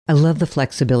I love the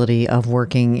flexibility of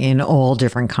working in all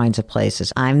different kinds of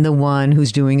places. I'm the one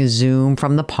who's doing a Zoom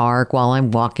from the park while I'm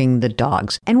walking the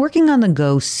dogs. And working on the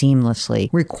go seamlessly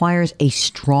requires a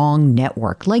strong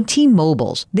network like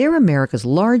T-Mobile's. They're America's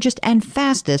largest and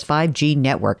fastest 5G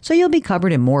network, so you'll be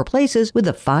covered in more places with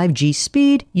the 5G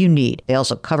speed you need. They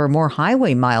also cover more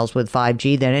highway miles with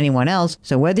 5G than anyone else,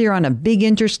 so whether you're on a big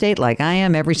interstate like I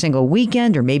am every single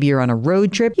weekend, or maybe you're on a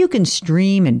road trip, you can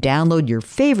stream and download your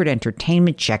favorite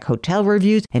entertainment, check hotel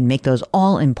reviews, and make those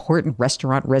all-important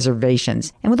restaurant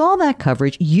reservations. And with all that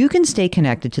coverage, you can stay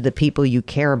connected to the people you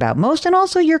care about most and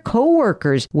also your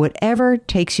coworkers. Whatever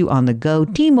takes you on the go,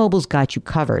 T-Mobile's got you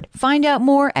covered. Find out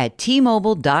more at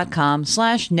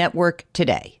T-Mobile.com/network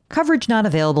today. Coverage not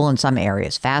available in some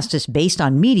areas. Fastest based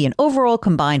on median overall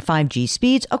combined 5G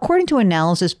speeds, according to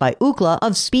analysis by Ookla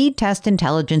of Speed Test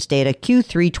Intelligence data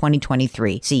Q3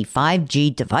 2023. See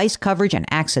 5G device coverage and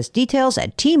access details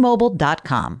at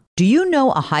T-Mobile.com. Do you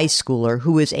know a high schooler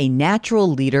who is a natural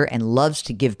leader and loves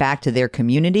to give back to their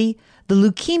community? The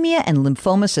Leukemia and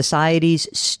Lymphoma Society's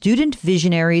Student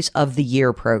Visionaries of the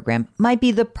Year program might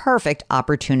be the perfect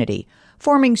opportunity.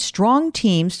 Forming strong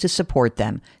teams to support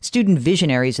them, Student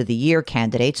Visionaries of the Year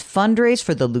candidates fundraise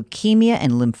for the Leukemia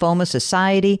and Lymphoma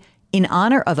Society in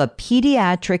honor of a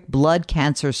pediatric blood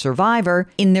cancer survivor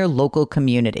in their local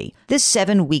community. This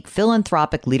 7-week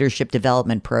philanthropic leadership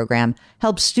development program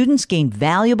helps students gain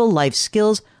valuable life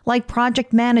skills like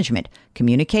project management,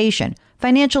 communication,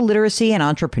 financial literacy, and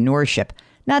entrepreneurship.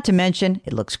 Not to mention,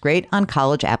 it looks great on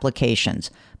college applications.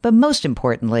 But most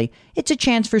importantly, it's a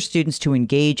chance for students to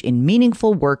engage in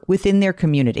meaningful work within their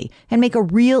community and make a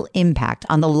real impact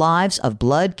on the lives of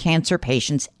blood cancer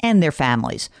patients and their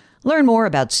families. Learn more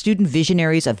about Student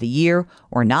Visionaries of the Year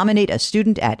or nominate a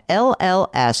student at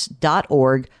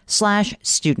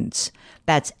lls.org/students.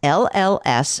 That's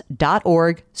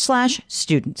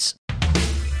lls.org/students.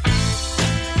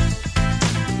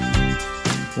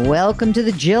 Welcome to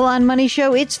the Jill on Money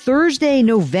Show. It's Thursday,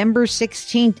 November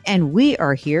 16th, and we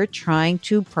are here trying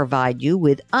to provide you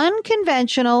with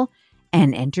unconventional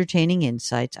and entertaining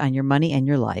insights on your money and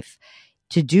your life.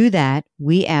 To do that,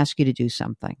 we ask you to do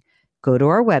something. Go to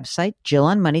our website,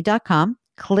 JillOnMoney.com,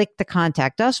 click the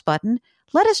Contact Us button.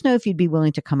 Let us know if you'd be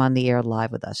willing to come on the air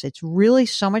live with us. It's really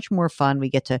so much more fun. We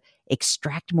get to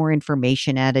extract more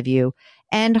information out of you,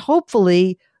 and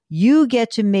hopefully you get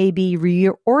to maybe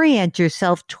reorient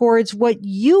yourself towards what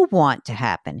you want to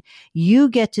happen. You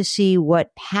get to see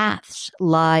what paths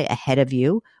lie ahead of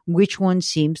you, which one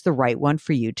seems the right one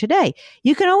for you today.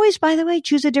 You can always, by the way,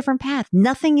 choose a different path.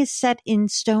 Nothing is set in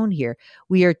stone here.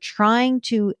 We are trying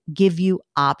to give you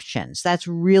options. That's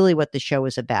really what the show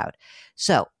is about.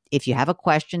 So if you have a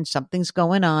question, something's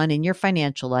going on in your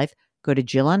financial life, go to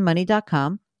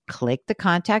JillOnMoney.com, click the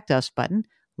Contact Us button.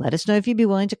 Let us know if you'd be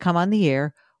willing to come on the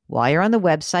air. While you're on the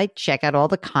website, check out all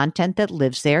the content that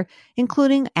lives there,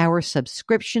 including our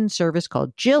subscription service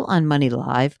called Jill on Money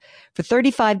Live. For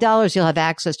 $35, you'll have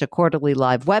access to quarterly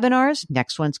live webinars.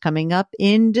 Next one's coming up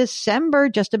in December,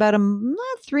 just about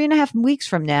 3.5 weeks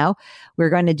from now. We're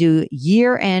going to do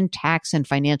year-end tax and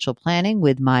financial planning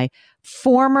with my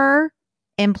former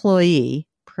employee,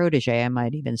 protege, I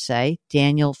might even say,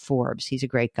 Daniel Forbes. He's a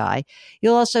great guy.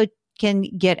 You'll also can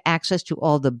get access to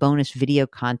all the bonus video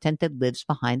content that lives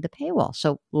behind the paywall.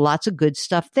 So lots of good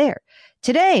stuff there.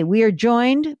 Today, we are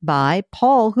joined by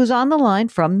Paul, who's on the line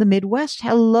from the Midwest.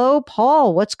 Hello,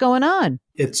 Paul. What's going on?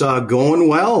 It's going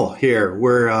well here.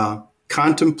 We're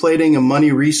contemplating a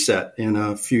money reset in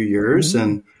a few years.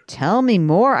 And tell me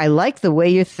more. I like the way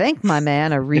you think, my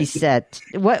man, a reset.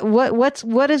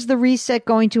 What is the reset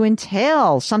going to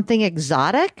entail? Something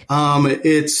exotic?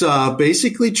 It's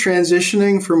basically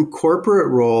transitioning from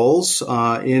corporate roles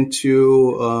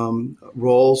into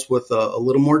roles with a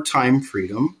little more time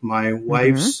freedom. My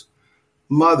wife's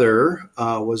mother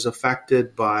was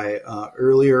affected by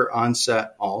earlier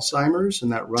onset Alzheimer's,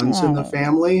 and that runs in the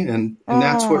family. And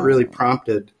that's what really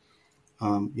prompted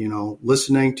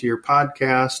listening to your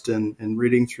podcast and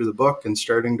reading through the book and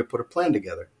starting to put a plan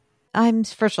together.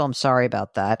 First of all, I'm sorry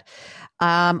about that.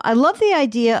 I love the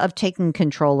idea of taking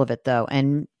control of it, though,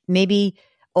 and maybe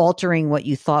altering what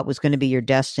you thought was going to be your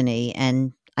destiny.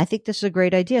 And I think this is a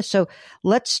great idea. So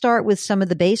let's start with some of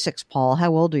the basics, Paul.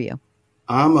 How old are you?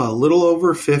 I'm a little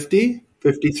over 50,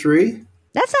 53.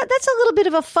 That's a little bit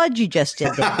of a fudge you just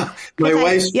did there. My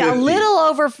wife's 50. Yeah, a little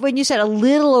over, when you said a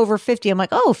little over 50, I'm like,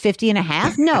 oh, 50 and a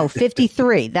half? No,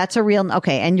 53. That's a real,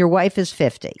 okay. And your wife is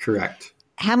 50. Correct.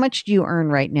 How much do you earn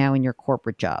right now in your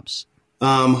corporate jobs?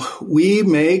 We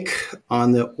make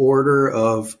on the order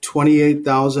of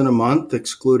 $28,000 a month,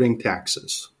 excluding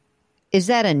taxes. Is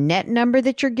that a net number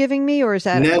that you're giving me, or is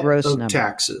that Net a gross of number?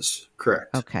 taxes,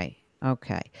 correct. Okay.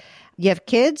 You have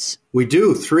kids? We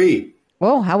do, 3.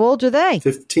 Oh, how old are they?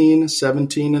 15,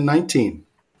 17, and 19.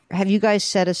 Have you guys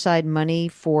set aside money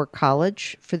for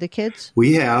college for the kids?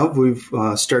 We have. We've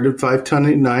started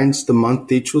 529s the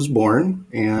month each was born,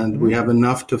 and we have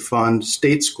enough to fund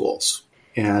state schools.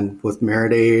 And with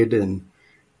Merit Aid and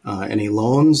any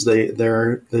loans, they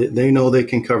know they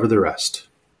can cover the rest.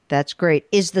 That's great.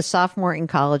 Is the sophomore in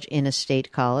college in a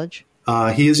state college?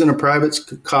 He is in a private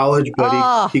college,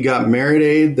 but he got Merit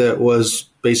Aid that was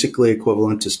basically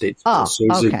equivalent to state school. So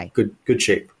he's in good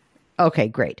shape. Okay,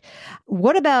 great.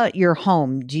 What about your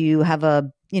home? Do you have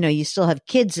you still have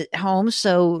kids at home.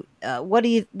 So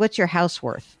what's your house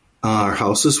worth? Our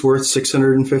house is worth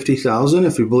 $650,000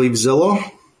 if you believe Zillow.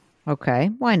 Okay,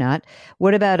 why not?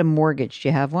 What about a mortgage? Do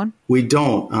you have one? We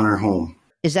don't on our home.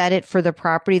 Is that it for the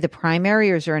property, the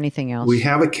primary, or is there anything else? We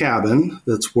have a cabin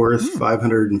that's worth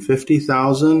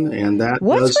 $550,000, and that.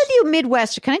 What's with you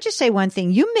Midwestern? Can I just say one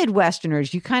thing? You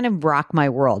Midwesterners, you kind of rock my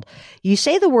world. You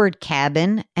say the word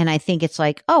cabin, and I think it's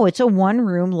like, oh, it's a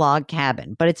one-room log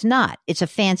cabin, but it's not. It's a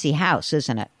fancy house,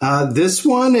 isn't it? This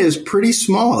one is pretty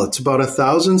small. It's about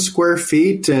 1,000 square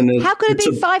feet, and how could it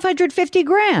be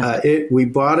 $550,000? We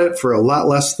bought it for a lot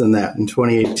less than that in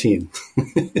 2018.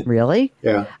 Really?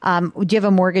 Yeah. Do you have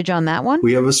a mortgage on that one?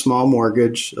 We have a small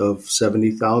mortgage of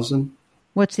 $70,000.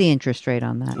 What's the interest rate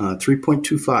on that?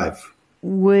 3.25.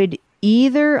 Would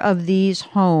either of these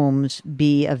homes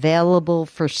be available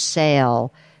for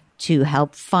sale to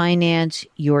help finance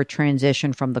your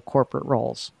transition from the corporate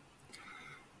roles?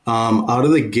 Out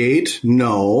of the gate,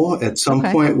 no. At some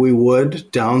point, we would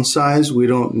downsize. We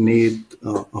don't need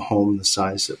a home the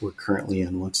size that we're currently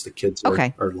in. Once the kids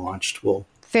are launched,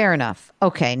 Fair enough.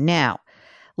 Okay, now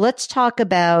let's talk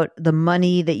about the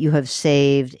money that you have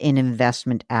saved in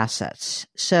investment assets.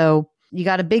 So you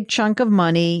got a big chunk of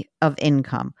money of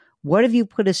income. What have you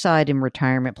put aside in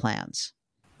retirement plans?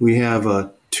 We have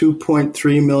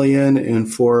 $2.3 million in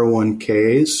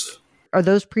 401ks. Are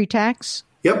those pre-tax?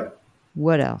 Yep.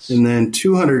 What else? And then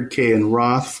 $200K in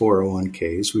Roth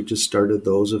 401ks. We just started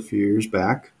those a few years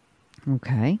back.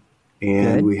 Okay.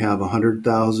 And we have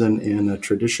 $100,000 in a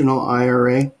traditional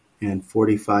IRA and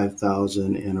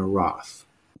 $45,000 in a Roth.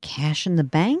 Cash in the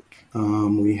bank?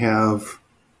 We have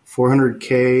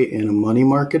 $400K in a money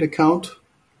market account,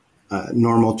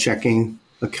 normal checking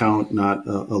account, not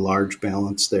a large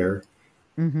balance there.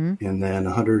 Mm-hmm. And then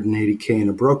 $180K in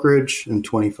a brokerage and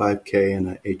 $25K in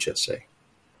a HSA.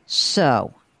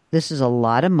 So this is a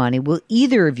lot of money. Will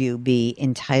either of you be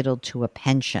entitled to a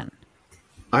pension?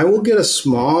 I will get a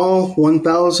small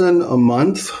 $1,000 a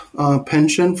month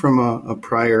pension from a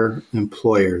prior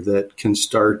employer that can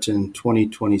start in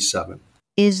 2027.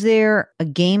 Is there a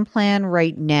game plan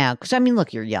right now? Because, I mean,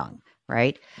 look, you're young,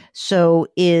 right? So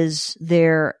is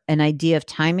there an idea of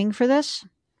timing for this?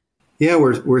 Yeah,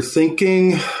 we're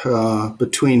thinking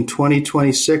between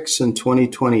 2026 and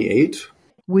 2028.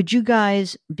 Would you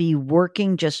guys be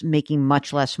working, just making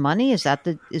much less money? Is that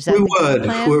the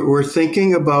plan? We're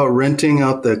thinking about renting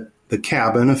out the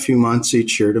cabin a few months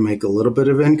each year to make a little bit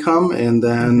of income, and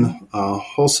then a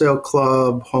wholesale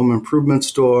club, home improvement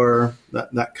store,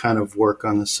 that kind of work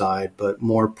on the side, but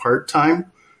more part-time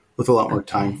with a lot more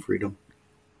time freedom.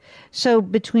 So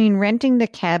between renting the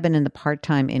cabin and the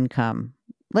part-time income,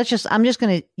 I'm just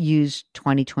going to use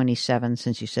 2027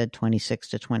 since you said 26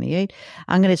 to 28.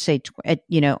 I'm going to say,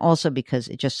 also because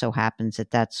it just so happens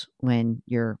that that's when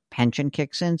your pension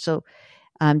kicks in. So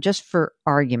just for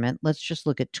argument, let's just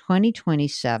look at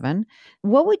 2027.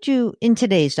 What would you, in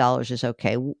today's dollars is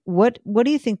okay. What do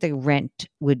you think the rent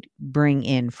would bring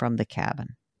in from the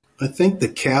cabin? I think the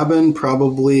cabin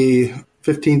probably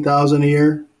 $15,000 a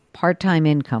year. Part-time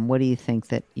income, what do you think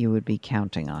that you would be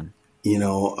counting on?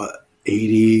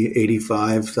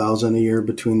 $85,000 a year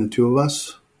between the two of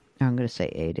us. I'm going to say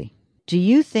 80. Do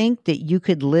you think that you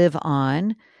could live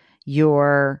on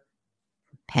your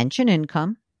pension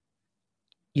income,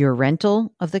 your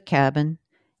rental of the cabin,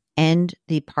 and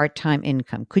the part-time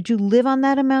income? Could you live on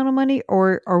that amount of money,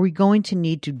 or are we going to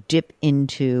need to dip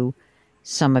into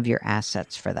some of your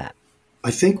assets for that?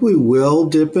 I think we will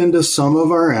dip into some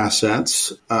of our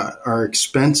assets. Our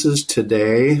expenses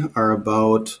today are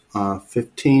about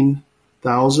 $15,000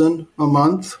 a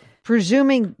month.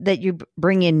 Presuming that you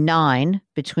bring in 9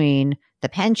 between the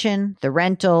pension, the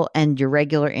rental, and your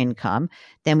regular income,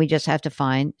 then we just have to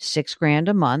find $6,000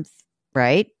 a month,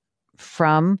 right?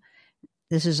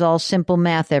 This is all simple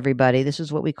math, everybody. This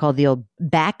is what we call the old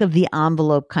back of the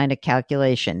envelope kind of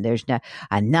calculation.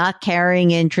 I'm not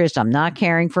carrying interest. I'm not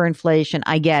carrying for inflation.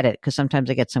 I get it, because sometimes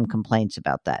I get some complaints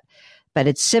about that. but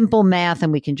it's simple math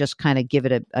and we can just kind of give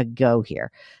it a go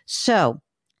here. So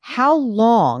how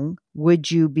long would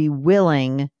you be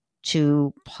willing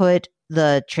to put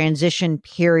the transition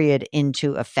period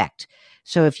into effect?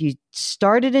 So if you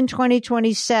started in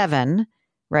 2027,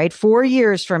 right, 4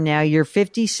 years from now, you're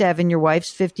 57, your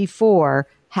wife's 54.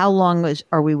 How long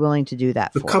are we willing to do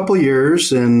that for? A couple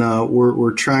years, and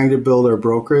we're trying to build our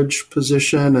brokerage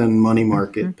position and money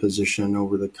market position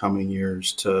over the coming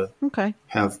years to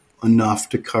have enough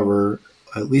to cover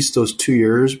at least those 2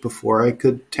 years before I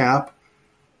could tap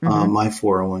my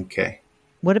 401k.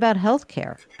 What about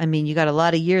healthcare? I mean, you got a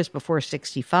lot of years before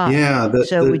 65. Yeah.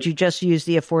 Would you just use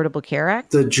the Affordable Care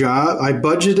Act? The job, I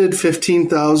budgeted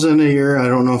 $15,000 a year. I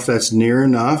don't know if that's near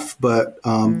enough, but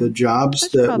the jobs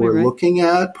that we're looking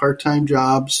at, part-time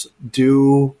jobs,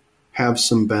 do have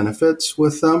some benefits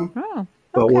with them.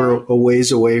 But we're a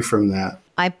ways away from that.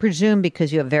 I presume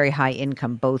because you have very high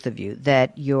income, both of you,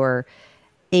 that your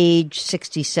age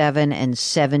 67 and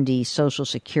 70 Social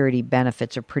Security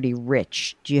benefits are pretty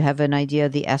rich. Do you have an idea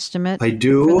of the estimate? I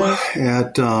do.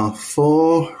 At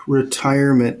full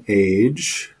retirement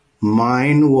age,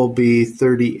 mine will be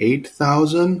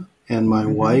 $38,000 and my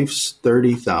wife's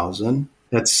 $30,000.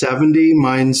 At 70,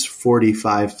 mine's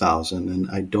 $45,000, and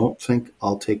I don't think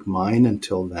I'll take mine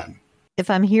until then. If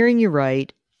I'm hearing you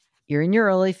right, you're in your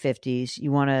early 50s.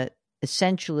 You want to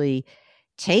essentially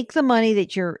take the money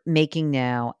that you're making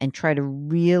now and try to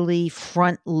really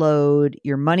front load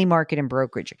your money market and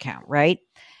brokerage account, right?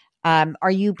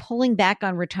 Are you pulling back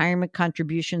on retirement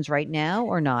contributions right now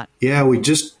or not? Yeah, we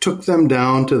just took them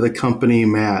down to the company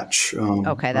match.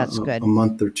 That's good. A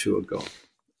month or two ago.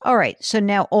 All right. So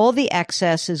now all the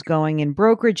excess is going in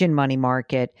brokerage and money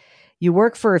market. You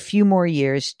work for a few more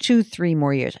years, 2-3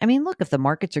 more years. I mean, look, if the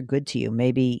markets are good to you,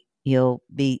 maybe you'll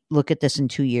look at this in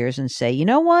 2 years and say, you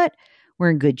know what? We're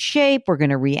in good shape. We're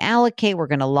going to reallocate. We're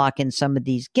going to lock in some of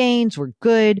these gains. We're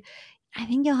good. I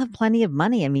think you'll have plenty of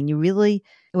money. I mean,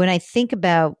 when I think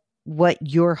about what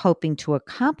you're hoping to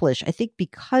accomplish, I think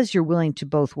because you're willing to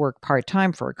both work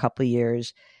part-time for a couple of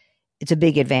years, it's a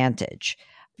big advantage.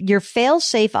 Your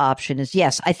fail-safe option is,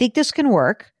 yes, I think this can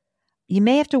work. You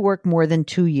may have to work more than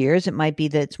 2 years. It might be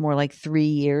that it's more like 3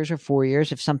 years or 4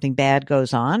 years if something bad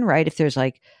goes on, right? If there's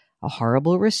like a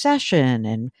horrible recession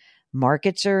and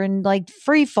markets are in like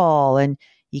free fall and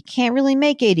you can't really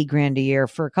make 80 grand a year.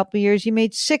 For a couple of years, you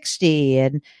made 60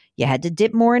 and you had to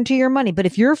dip more into your money. But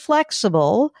if you're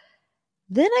flexible,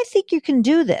 then I think you can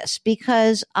do this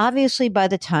because obviously by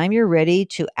the time you're ready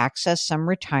to access some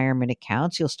retirement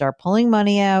accounts, you'll start pulling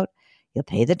money out. You'll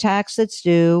pay the tax that's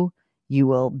due. You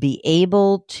will be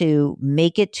able to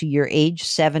make it to your age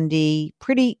 70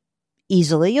 pretty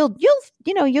easily. You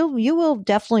will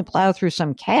definitely plow through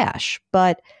some cash,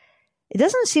 but it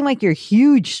doesn't seem like you're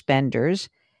huge spenders.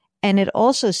 And it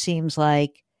also seems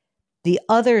like the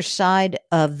other side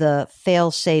of the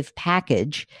fail-safe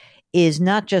package is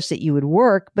not just that you would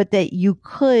work, but that you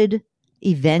could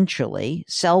eventually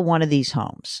sell one of these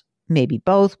homes. Maybe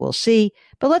both, we'll see.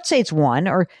 But let's say it's one,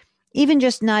 or even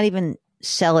just not even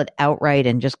sell it outright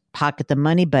and just pocket the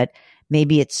money, but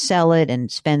maybe it's sell it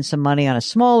and spend some money on a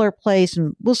smaller place.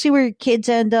 And we'll see where your kids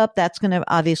end up. That's going to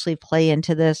obviously play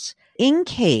into this. In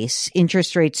case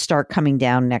interest rates start coming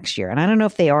down next year, and I don't know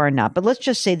if they are or not, but let's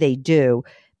just say they do,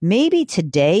 maybe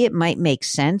today it might make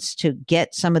sense to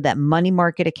get some of that money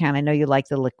market account. I know you like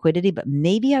the liquidity, but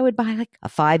maybe I would buy like a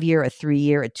 5-year, a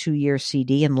 3-year, a 2-year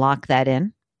CD and lock that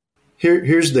in.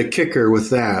 Here's the kicker with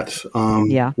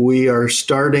that. We are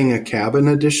starting a cabin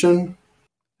edition.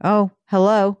 Oh,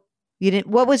 hello. You didn't.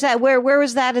 What was that? Where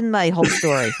was that in my whole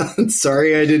story?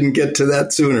 Sorry, I didn't get to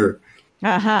that sooner.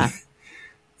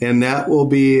 And that will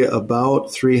be about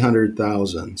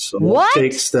 $300,000. So what? It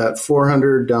takes that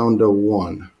 400 down to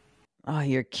 1. Oh,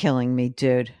 you're killing me,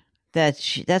 dude.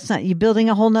 That's not, you building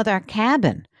a whole nother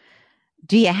cabin.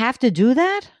 Do you have to do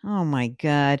that? Oh my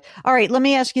God. All right. Let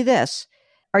me ask you this.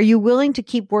 Are you willing to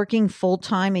keep working full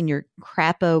time in your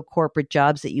crapo corporate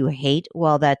jobs that you hate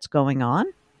while that's going on?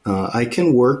 I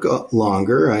can work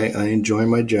longer. I enjoy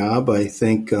my job. I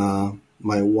think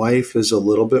my wife is a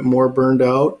little bit more burned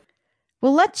out.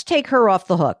 Well, let's take her off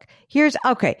the hook. You're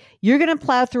going to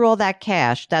plow through all that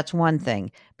cash. That's one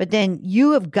thing. But then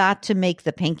you have got to make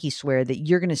the pinky swear that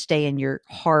you're going to stay in your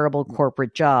horrible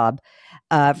corporate job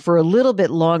for a little bit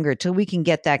longer till we can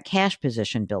get that cash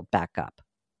position built back up.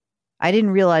 I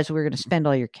didn't realize we were going to spend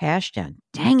all your cash down.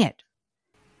 Dang it.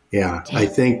 Yeah, I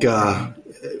think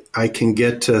I can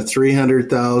get to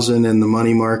 $300,000 in the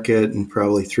money market and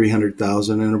probably $300,000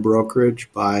 in a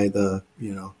brokerage by the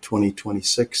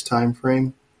 2026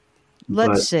 timeframe.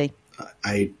 Let's see.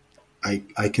 I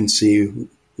can see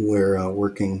where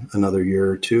working another year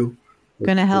or two.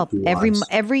 Going to help.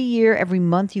 Every year, every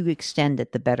month you extend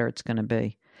it, the better it's going to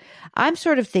be. I'm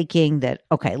sort of thinking that,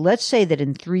 okay, let's say that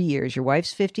in 3 years, your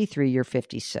wife's 53, you're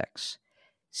 56.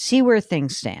 See where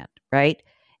things stand, right?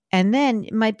 And then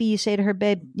it might be you say to her,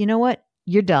 babe, you know what?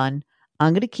 You're done.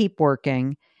 I'm going to keep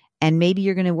working. And maybe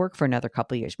you're going to work for another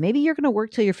couple of years. Maybe you're going to work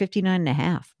till you're 59 and a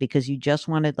half because you just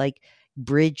want to like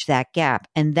bridge that gap.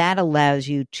 And that allows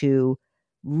you to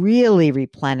really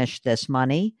replenish this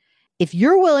money. If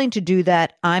you're willing to do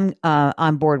that, I'm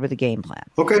on board with a game plan.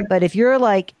 Okay. But if you're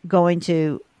like going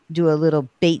to do a little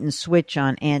bait and switch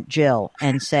on Aunt Jill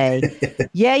and say,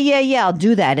 yeah, I'll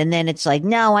do that. And then it's like,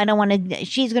 no, I don't want to,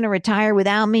 she's going to retire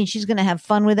without me. She's going to have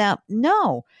fun without.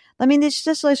 No, I mean, it's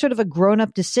just like sort of a grown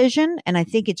up decision. And I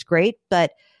think it's great.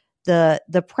 But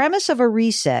the premise of a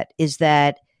reset is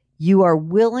that you are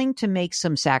willing to make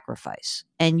some sacrifice.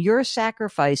 And your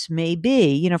sacrifice may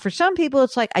be, for some people,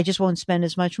 it's like, I just won't spend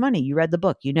as much money. You read the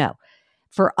book,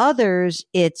 For others,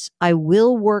 it's I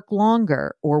will work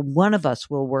longer, or one of us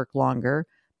will work longer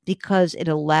because it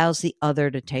allows the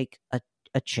other to take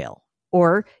a chill.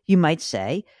 Or you might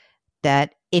say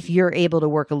that if you're able to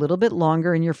work a little bit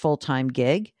longer in your full-time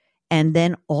gig and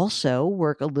then also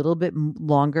work a little bit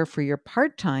longer for your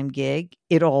part-time gig,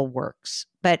 it all works.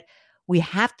 But we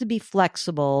have to be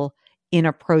flexible in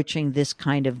approaching this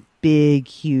kind of big,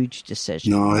 huge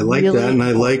decision. No, I like that. And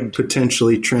I like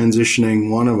potentially transitioning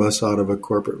one of us out of a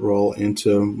corporate role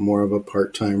into more of a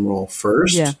part-time role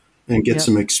first and get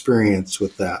some experience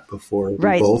with that before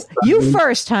we both. You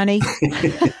first, honey.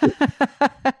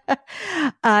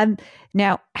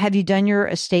 Now, have you done your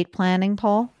estate planning,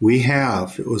 Paul? We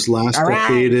have. It was last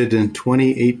updated in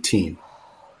 2018.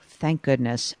 Thank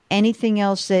goodness. Anything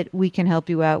else that we can help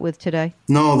you out with today?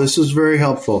 No, this is very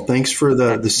helpful. Thanks for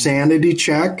the sanity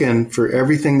check and for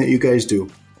everything that you guys do.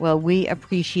 Well, we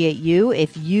appreciate you.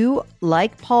 If you,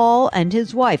 like Paul and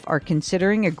his wife, are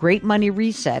considering a great money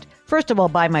reset, first of all,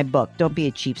 buy my book. Don't be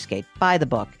a cheapskate. Buy the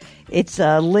book. It's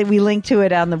we link to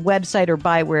it on the website or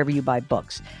buy it wherever you buy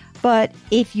books. But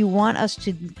if you want us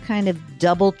to kind of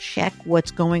double check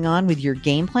what's going on with your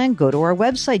game plan, go to our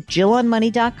website,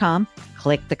 JillOnMoney.com.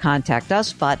 Click the Contact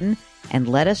Us button and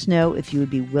let us know if you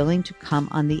would be willing to come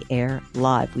on the air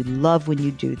live. We love when you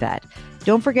do that.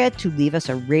 Don't forget to leave us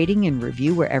a rating and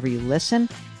review wherever you listen,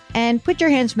 and put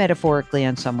your hands metaphorically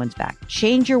on someone's back.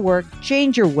 Change your work,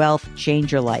 change your wealth,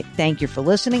 change your life. Thank you for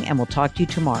listening, and we'll talk to you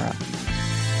tomorrow.